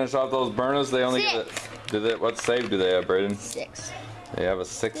enough to finish off those Burnas? They only get it. What save do they have, Braden? 6. They have a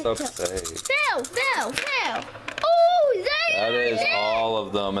 6-up save. Fail. Oh, That is all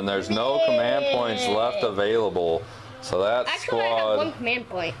of them, and there's no command points left available. So that Actually, I have squad 1 command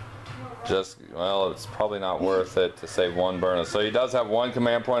point. just, well, it's probably not worth it to save 1 Burna. So he does have 1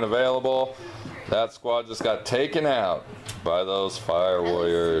 command point available. That squad just got taken out by those Fire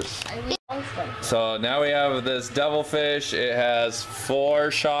Warriors. So now we have this Devilfish. It has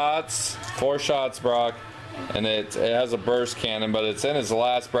 4 shots. 4 shots, Brock. And it has a burst cannon, but it's in its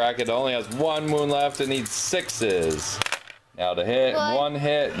last bracket. It only has 1 wound left. It needs 6s. Now to hit, 1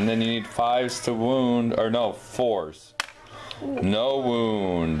 hit, and then you need 5s to wound, or no, 4s. No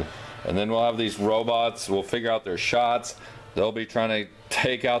wound. And then we'll have these robots. We'll figure out their shots. They'll be trying to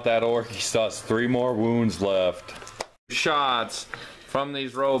take out that orc. He still has 3 more wounds left. Shots from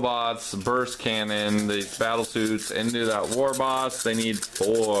these robots, burst cannon, these battle suits into that war boss. They need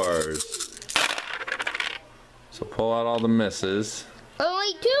 4s. So pull out all the misses.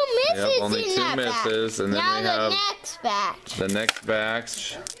 Only 2 misses Yep, only in 2 that misses, batch. and then now we the have next batch. the next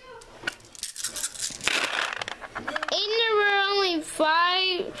batch. And there were only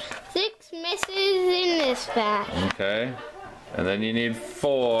 6 misses in this batch. Okay. And then you need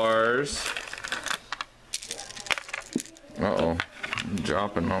 4s. Uh-oh.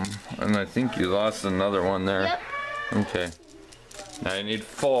 dropping them. And I think you lost another one there. Yep. Okay. Now you need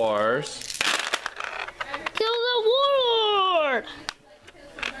 4s. Kill the warlord!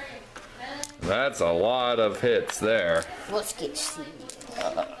 That's a lot of hits there. Let's get see.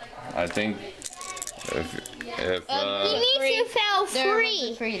 I think if he needs to fail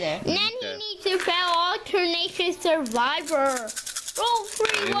 3. 3 there. And then he needs to fail alternation survivor. Roll 3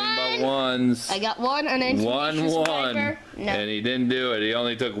 anything but 1. ones. I got 1 and then 1 survivor. No. and he didn't do it. He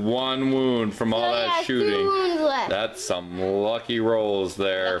only took 1 wound from all that Two shooting. wounds left. That's some lucky rolls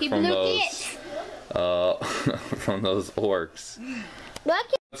there Lucky from blue those from those orcs.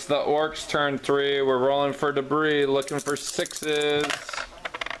 Lucky. It's the orcs' turn 3. We're rolling for debris, looking for 6s.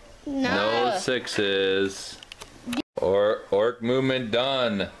 No 6s. Orc movement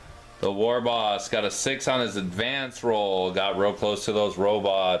done. The war boss got a 6 on his advance roll. Got real close to those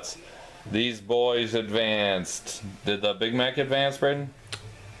robots. These boys advanced. Did the big mech advance, Braden?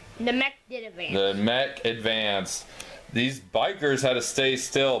 The mech did advance. The mech advanced. These bikers had to stay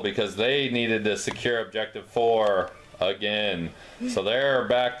still because they needed to secure objective 4 again. So they're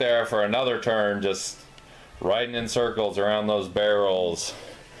back there for another turn, just riding in circles around those barrels.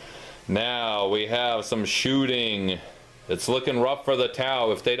 Now we have some shooting. It's looking rough for the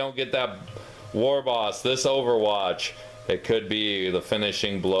Tau. If they don't get that war boss, this Overwatch, it could be the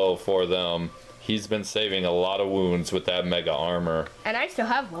finishing blow for them. He's been saving a lot of wounds with that mega armor. And I still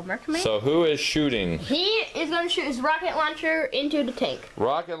have one more command. So who is shooting? He is going to shoot his rocket launcher into the tank.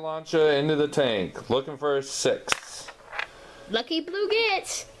 Rocket launcher into the tank. Looking for a 6. Lucky blue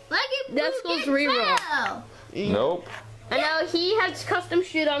gets. Lucky That's blue supposed gets to reroll. fail. Nope. And now he has custom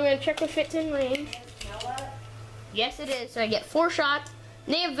shoot. I'm going to check if it's in range. Yes, it is. So I get 4 shots.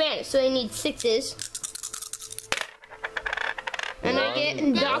 And they advance, so they need 6s. And I get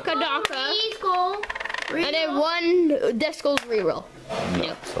Daka Daka. And then 1 Desco's reroll.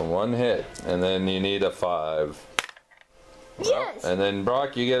 No. So 1 hit, and then you need a 5. Yes. And then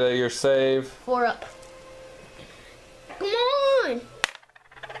Brock, you get your save. 4 up. Come on.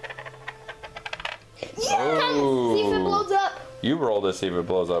 Oh. See if it blows up. You roll to see if it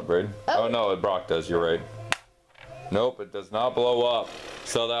blows up, Braden. Oh no, Brock does. You're right. Nope, it does not blow up.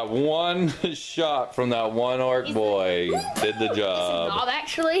 So that 1 shot from that 1 orc boy did the job. Bob,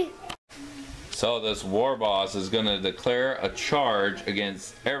 actually. So this war boss is going to declare a charge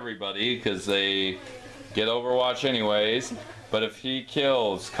against everybody because they get Overwatch anyways. But if he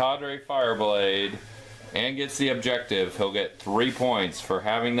kills Cadre Fireblade and gets the objective, he'll get 3 points for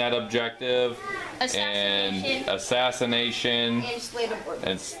having that objective and assassination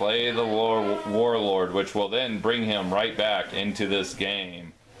and slay the warlord, which will then bring him right back into this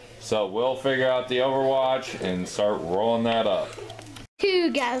game. So we'll figure out the Overwatch and start rolling that up.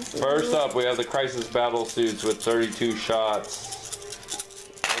 2 guys. First up, we have the Crisis Battle Suits with 32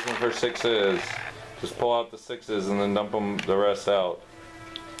 shots. Looking for 6s. Just pull out the 6s and then dump the rest out.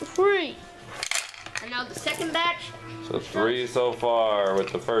 3. And now the second batch. So 3 so far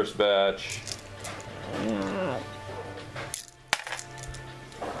with the first batch.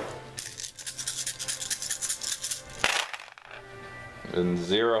 And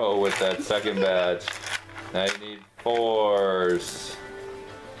 0 with that second batch. Now you need 4s.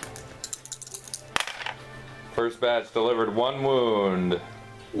 First batch delivered 1 wound.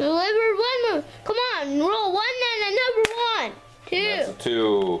 Deliver 1 more. Come on, roll 1 and another 1. 2. That's a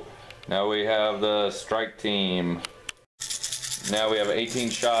 2. Now we have the strike team. Now we have 18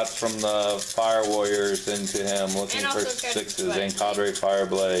 shots from the Fire Warriors into him, looking for 6s and Cadre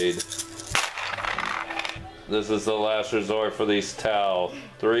Fireblade. This is the last resort for these Tau.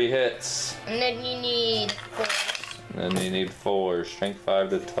 3 hits. And then you need 4. And then you need 4. Strength 5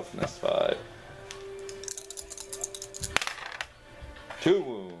 to toughness 5. 2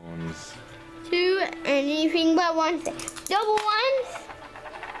 wounds. 2 and anything but 1. Double 1s.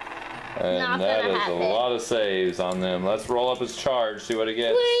 And Not that gonna is a happen. lot of saves on them. Let's roll up his charge, see what he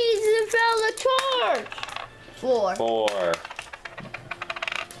gets. Please fail the charge. 4. 4.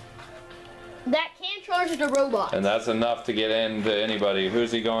 That can charge the robot. And that's enough to get into anybody.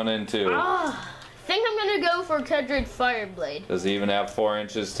 Who's he going into? I think I'm gonna go for Cadre Fireblade. Does he even have 4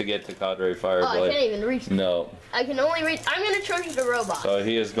 inches to get to Cadre Oh, I Fireblade? can't even reach. No. I can only reach. I'm gonna charge the robot. So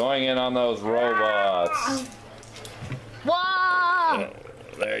he is going in on those robots. Wow!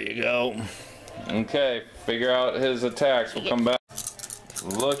 There you go. Okay, figure out his attacks. We'll come back.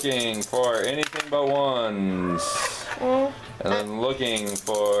 Looking for anything but 1s. And then looking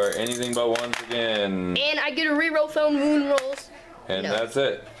for anything but 1s again. And I get a reroll phone wound rolls. And No. that's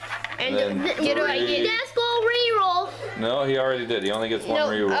it. And then you know I get. Let's go reroll. No, he already did. He only gets 1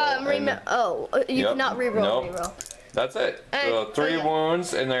 reroll. You Yep. cannot reroll Nope. reroll. That's it. So 3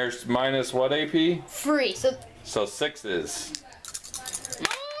 wounds, and there's minus what AP? 3. So 6s.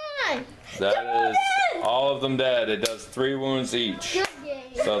 Come on. That is all of them dead. It does 3 wounds each. Good game.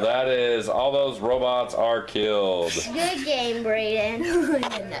 So that is, all those robots are killed. Good game, Brayden.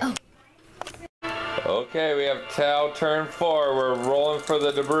 No. Okay, we have Tau turn 4. We're rolling for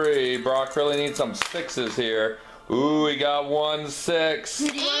the debris. Brock really needs some 6s here. Ooh, we got 1 6. Who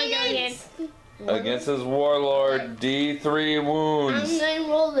do you want to go against? Against his warlord, D3 wounds. I'm going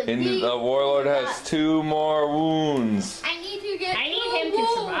to roll the And D. the warlord has 2 more wounds. I need to get I need him to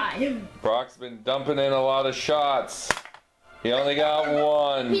survive. Brock's been dumping in a lot of shots. He only got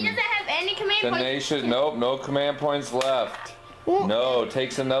 1. He doesn't have any command points. Tenacious, nope, no command points left. No,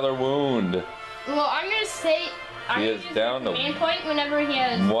 takes another wound. Well, I'm going to say... He is down to command point whenever he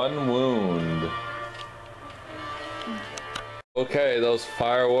has... 1 wound. Okay, those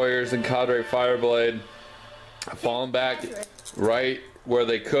Fire Warriors and Cadre Fireblade have fallen back right where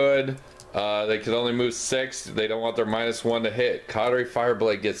they could. They could only move 6. They don't want their -1 to hit. Cadre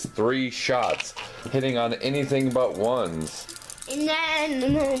Fireblade gets 3 shots, hitting on anything but 1s. And then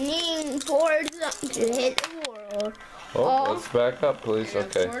needing 4s to hit the world. Oh, let's back up, please.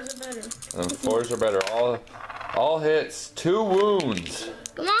 Okay. 4s are better. And 4s are better. All hits, 2 wounds.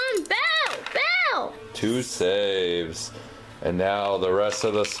 Come on, Bell! 2 saves. And now the rest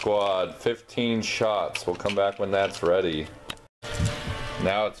of the squad, 15 shots. We'll come back when that's ready.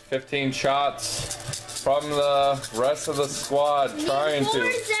 Now it's 15 shots from the rest of the squad trying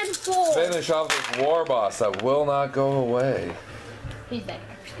to finish off this war boss that will not go away. He's back.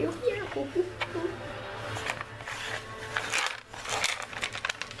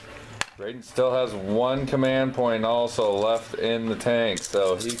 Brayden still has 1 command point also left in the tank,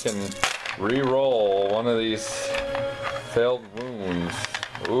 so he can re-roll one of these failed wounds.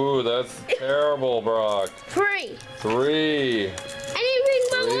 Ooh, that's terrible, Brock. 3. 3. Anything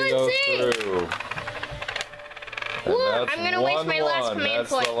but 3 1 goes save. through. And Whoop, that's I'm gonna waste my last command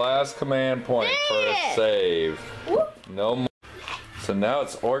That's point. the last command point for a Dang it. save. Whoop. No more. So now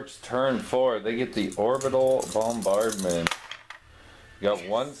it's Orks' turn 4. They get the orbital bombardment. You got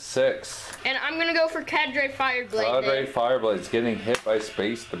 1 6. And I'm going to go for Cadre Fireblade. Cadre Fireblade's getting hit by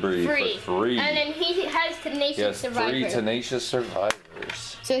space debris for 3. And then he has Tenacious He has Survivor. 3 tenacious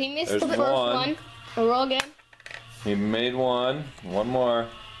survivors. So he missed There's the first one. one. I'll roll again. He made 1. 1 more.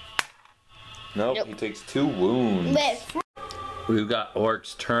 Nope, Nope. he takes 2 wounds. But We've got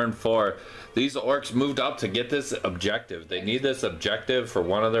Orks turn 4. These Orks moved up to get this objective. They need this objective for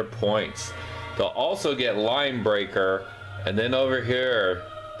 1 of their points. They'll also get Line Breaker, and then over here,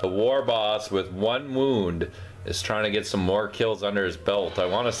 the war boss with 1 wound is trying to get some more kills under his belt. I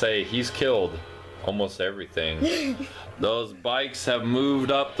want to say he's killed almost everything. Those bikes have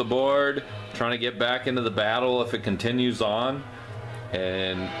moved up the board, trying to get back into the battle if it continues on.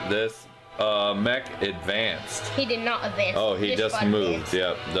 And this mech advanced. He did not advance. Oh, he just squad moved. advanced.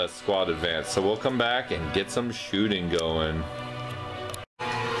 Yep, the squad advanced. So we'll come back and get some shooting going.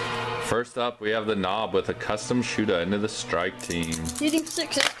 First up, we have the Knob with a custom shooter into the strike team. Shooting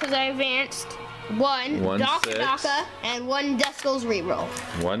 6s because I advanced. 1 1 Daka 6. Daka and 1 Deskel's reroll.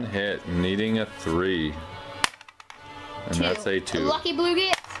 1 hit, needing a 3. And that's a 2. Lucky Blue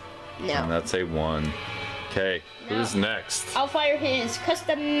gets? And No. that's a 1. Okay, No. who's next? I'll fire his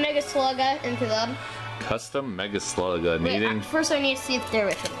custom Mega Slugga into them. Custom Mega Slugga, Wait, needing... first I need to see if they're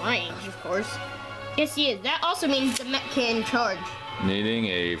within range, of course. Yes, he is. That also means the mech can charge. Needing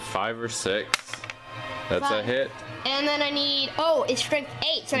a 5 or 6. That's a 5. hit. And then I need, oh, it's strength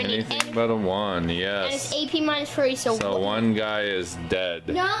 8, so I need Anything but a 1, and yes. it's AP -3, so, So 1 guy is dead.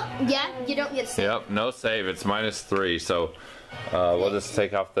 No, yeah, you don't get saved. Yep, no save. It's -3. So we'll just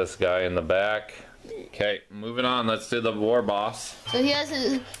take off this guy in the back. Okay, moving on. Let's do the war boss. So he has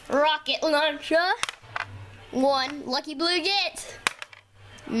his rocket launcher. 1 Lucky Blue gets.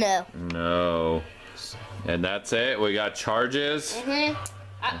 No. No. And that's it. We got charges.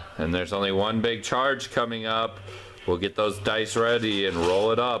 And there's only 1 big charge coming up. We'll get those dice ready and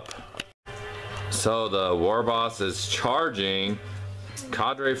roll it up. So the war boss is charging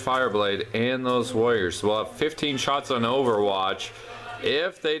Cadre Fireblade and those warriors. We'll have 15 shots on Overwatch.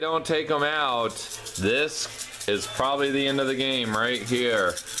 If they don't take them out, this is probably the end of the game right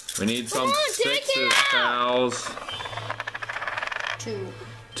here. We need some on, take 6s, it out. pals. 2.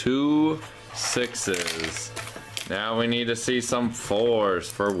 2 6s. Now we need to see some 4s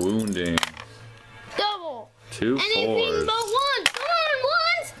for wounding. double. 2 Anything 4s. but 1. Come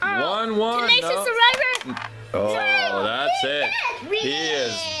on, 1s. 1 1. Tenacious No. Survivor. Oh, that's it. He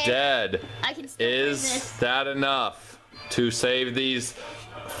is dead. I can still win Is this. that enough to save these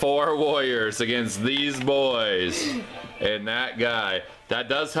 4 warriors against these boys and that guy. That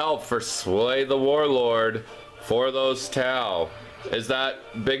does help for Sway the Warlord for those Tau. Is that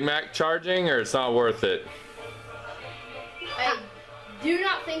Big Mac charging or it's not worth it? I do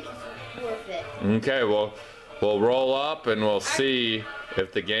not think it's worth it. Okay, well, we'll roll up and we'll see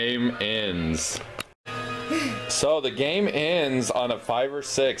if the game ends. So the game ends on a 5 or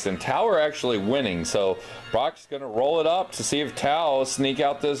 6, and Tau are actually winning. So Brock's gonna roll it up to see if Tau sneak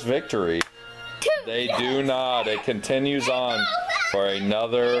out this victory. They do not. It continues on for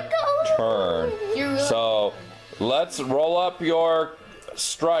another turn. So let's roll up your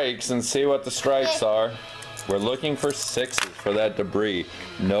strikes and see what the strikes are. We're looking for 6s for that debris.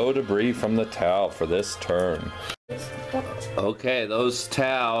 No debris from the Tau for this turn. Okay, those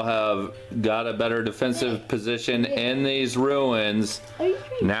Tau have got a better defensive position in these ruins.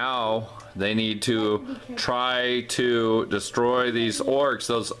 Now they need to try to destroy these Orks.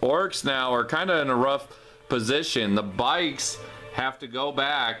 Those Orks now are kind of in a rough position. The bikes have to go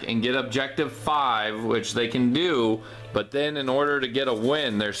back and get objective 5, which they can do, but then in order to get a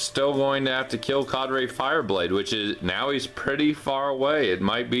win, they're still going to have to kill Cadre Fireblade, which is now he's pretty far away. It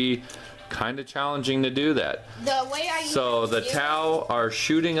might be kind of challenging to do that. So the Tau are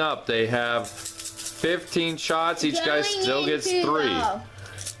shooting up. They have 15 shots. Each guy still gets 3.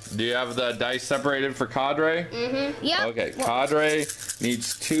 Do you have the dice separated for Cadre? Mm-hmm. Yeah. Okay, Cadre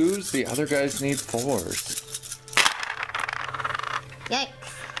needs 2s. The other guys need 4s. Yikes.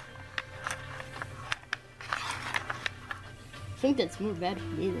 I think that's more bad for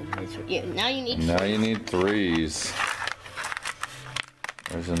me than this. Yeah, now you need 3s.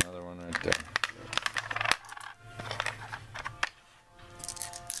 There's another one right there.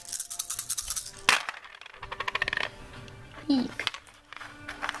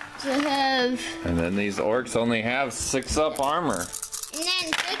 And then these Orks only have 6 up armor. And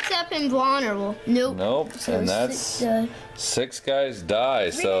then 6 up invulnerable. Nope. So and that's 6 guys die,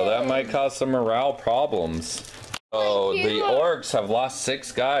 so that might cause some morale problems. So the Orks have lost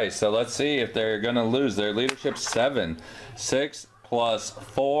 6 guys, so let's see if they're gonna lose. Their leadership's 7. 6 plus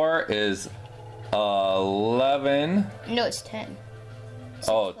 4 is 11. No, it's 10.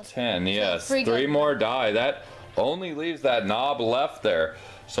 Oh, 10, yes. 3 more die. That only leaves that knob left there.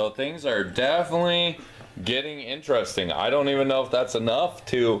 So things are definitely getting interesting. I don't even know if that's enough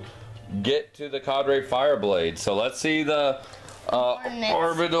to get to the Cadre Fireblade. So let's see the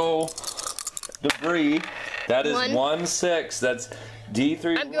orbital debris. That is 1-6. That's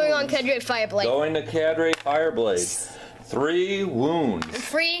D3. I'm going on Cadre Fireblade. Going to Cadre Fireblade. 3 wounds.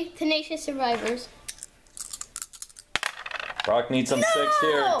 3 tenacious survivors. Brock needs some 6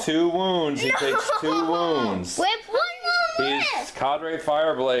 here. 2 wounds. He takes 2 wounds. With 1 wound left. Cadre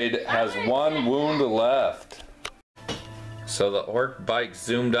Fireblade has 1 wound left. So the Ork bike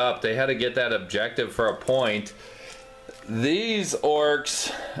zoomed up. They had to get that objective for a point. These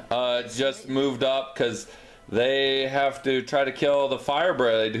Orks just moved up because they have to try to kill the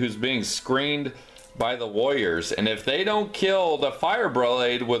Fireblade who's being screened by the warriors. And if they don't kill the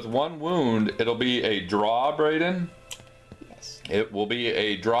Fireblade with 1 wound, it'll be a draw, Brayden. It will be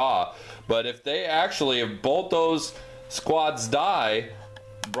a draw. But if they actually, if both those squads die,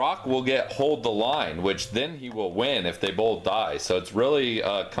 Brock will get hold the line, which then he will win if they both die. So it's really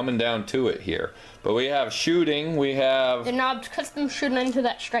coming down to it here. But we have shooting. We have the Knobs custom shooting into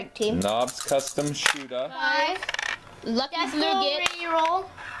that strike team. Knobs custom shooter. 5. Lucky Blue gets reroll.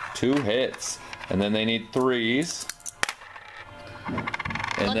 2 hits. And then they need 3s.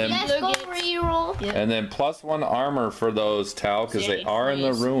 And then, reroll. and then plus 1 armor for those Tau because they are in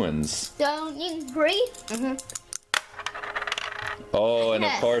the ruins. So you need 3? Mm-hmm. Oh, and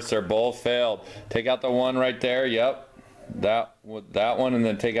of course they're both failed. Take out the one right there. Yep, that one, and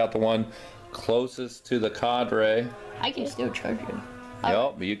then take out the one closest to the Cadre. I can still charge him.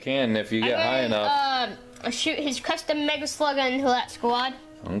 Yep, you can if you get high enough. Shoot his custom Mega Slug into that squad.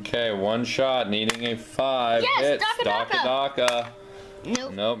 Okay, 1 shot, needing a 5. Yes, hits. Daka.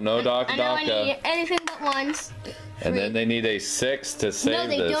 Nope. Nope, no Daka. I need anything but 1s. And then they need a 6 to save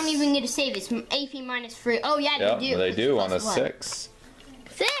this. No, they don't even get a save. It's AP minus 3. Oh, yeah, yep, they do. They do on a 6.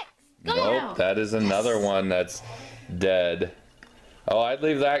 6. Go Nope, on. that is another one that's dead. Oh, I'd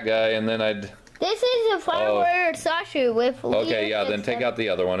leave that guy, and then I'd... This is a Fire Sasha with... Okay, yeah, then take out the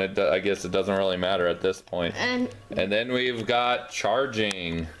other one. I guess it doesn't really matter at this point. And then we've got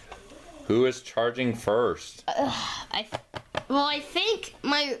charging. Who is charging first? I think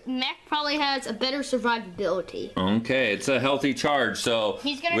my mech probably has a better survivability. Okay, it's a healthy charge, so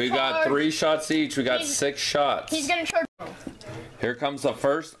we got 3 shots each. We got 6 shots. He's gonna charge. Here comes the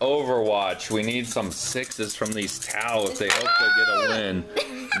first Overwatch. We need some 6s from these Tau if they hope to get a win.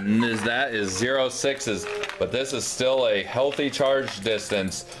 That is 0 6s, but this is still a healthy charge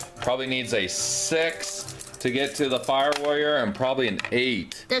distance. Probably needs a 6 to get to the Fire Warrior and probably an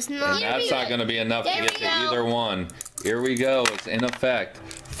 8. That's not going to be enough to get to either one. Here we go. It's in effect.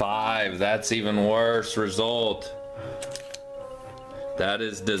 5. That's even worse result. That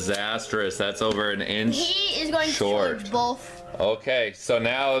is disastrous. That's over an inch short. He is going to charge both. Okay, so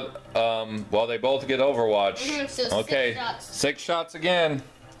now, well, they both get Overwatch. So okay, 6 shots again.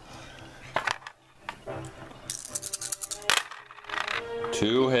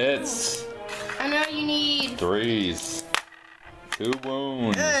 2 hits. I know you need 3s. 2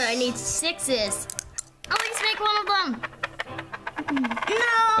 wounds. I need 6s. At least make one of them.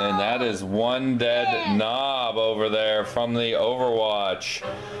 No. And that is 1 dead knob over there from the Overwatch.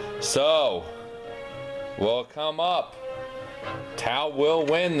 So, we'll come up. Tau will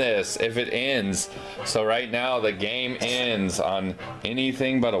win this if it ends. So right now the game ends on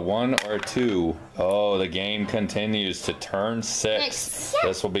anything but a 1 or a 2. Oh, the game continues to turn 6.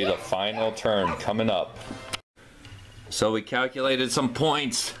 This will be the final turn coming up. So we calculated some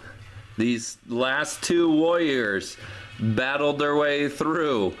points. These last 2 warriors battled their way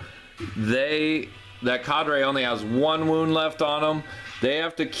through. That cadre only has 1 wound left on them. They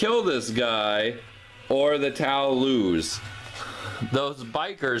have to kill this guy or the Tau lose. Those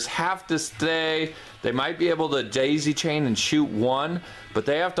bikers have to stay. They might be able to daisy chain and shoot 1, but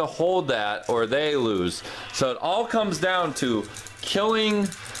they have to hold that or they lose. So it all comes down to killing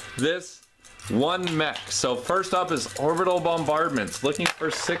this 1 mech. So first up is orbital bombardments, looking for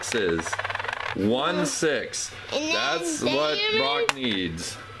 6s. 1 6. That's what Brock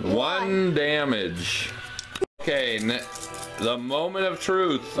needs. 1 damage. Okay, the moment of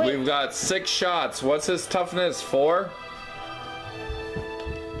truth. We've got 6 shots. What's his toughness? 4?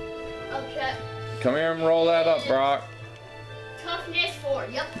 Okay. Come here and roll that up, Brock. Toughness 4.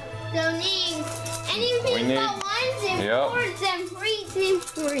 Yep. So need anything but 1s and 4s and 3s and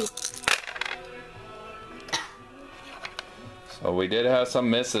 3s. So we did have some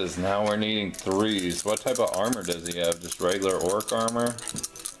misses. Now we're needing 3s. What type of armor does he have? Just regular orc armor?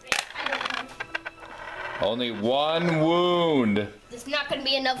 Only 1 wound. It's not going to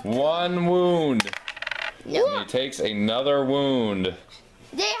be enough. 1 wound. No. And he takes another wound.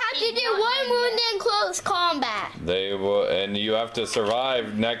 They have to do 1 wound in close combat. They will, and you have to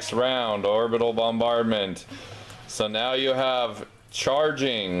survive next round. Orbital bombardment. So now you have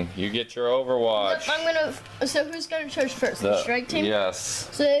charging. You get your Overwatch. Yep, so who's gonna charge first? The strike team? Yes.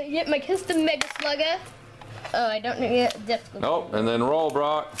 So you get my custom Mega Slugger. Oh, I don't know yet. Nope, and then roll,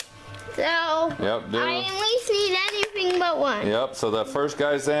 Brock. So, yep, I at least need anything but 1. Yep, so the first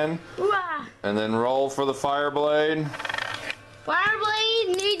guy's in. Hooah. And then roll for the Fireblade.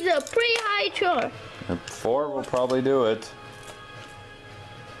 Fireblade needs a pretty high charge. 4 will probably do it.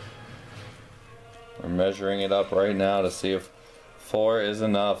 We're measuring it up right now to see if 4 is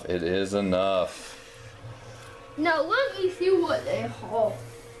enough. It is enough. Now let me see what they have.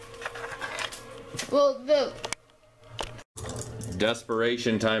 Well,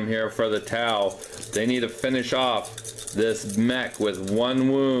 Desperation time here for the Tau. They need to finish off this mech with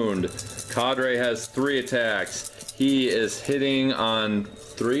 1 wound. Cadre has 3 attacks. He is hitting on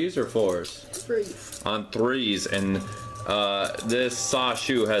 3s or 4s? 3s. On 3s, and this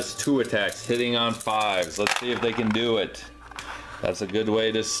Sashu has 2 attacks, hitting on 5s. Let's see if they can do it. That's a good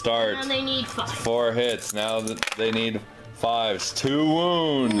way to start. Now they need 5. 4 hits. Now they need 5s. 2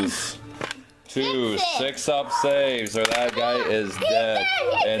 wounds. 2 6-up saves, or that guy is dead.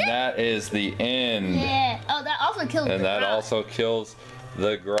 And that is the end. Yeah. Oh, that also kills the And that grot. also kills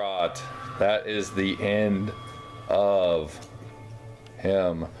the grot. That is the end of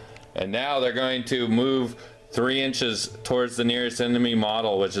him. And now they're going to move 3 inches towards the nearest enemy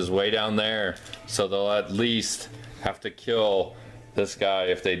model, which is way down there. So they'll at least have to kill this guy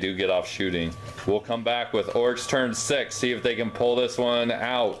if they do get off shooting. We'll come back with Orks turn 6, see if they can pull this one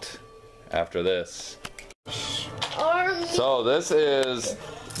out after this. So this is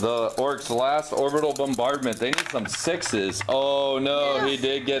the Orks' last orbital bombardment. They need some 6s. Oh no, he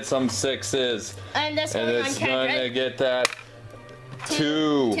did get some 6s. And that's And it's gonna get that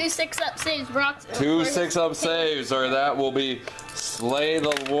 2 6-up saves, Brock. 2 6-up saves, or that will be slay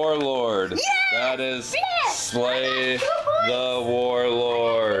the warlord. That is slay the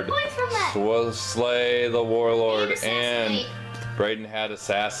warlord. Slay the warlord. And Braden had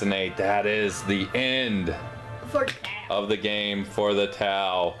assassinate. That is the end of the game for the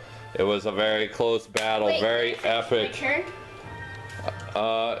Tau. It was a very close battle, very epic.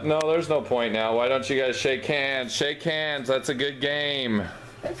 No, there's no point now. Why don't you guys shake hands? Shake hands. That's a good game.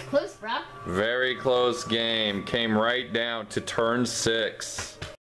 That's close, bro. Very close game. Came right down to turn 6.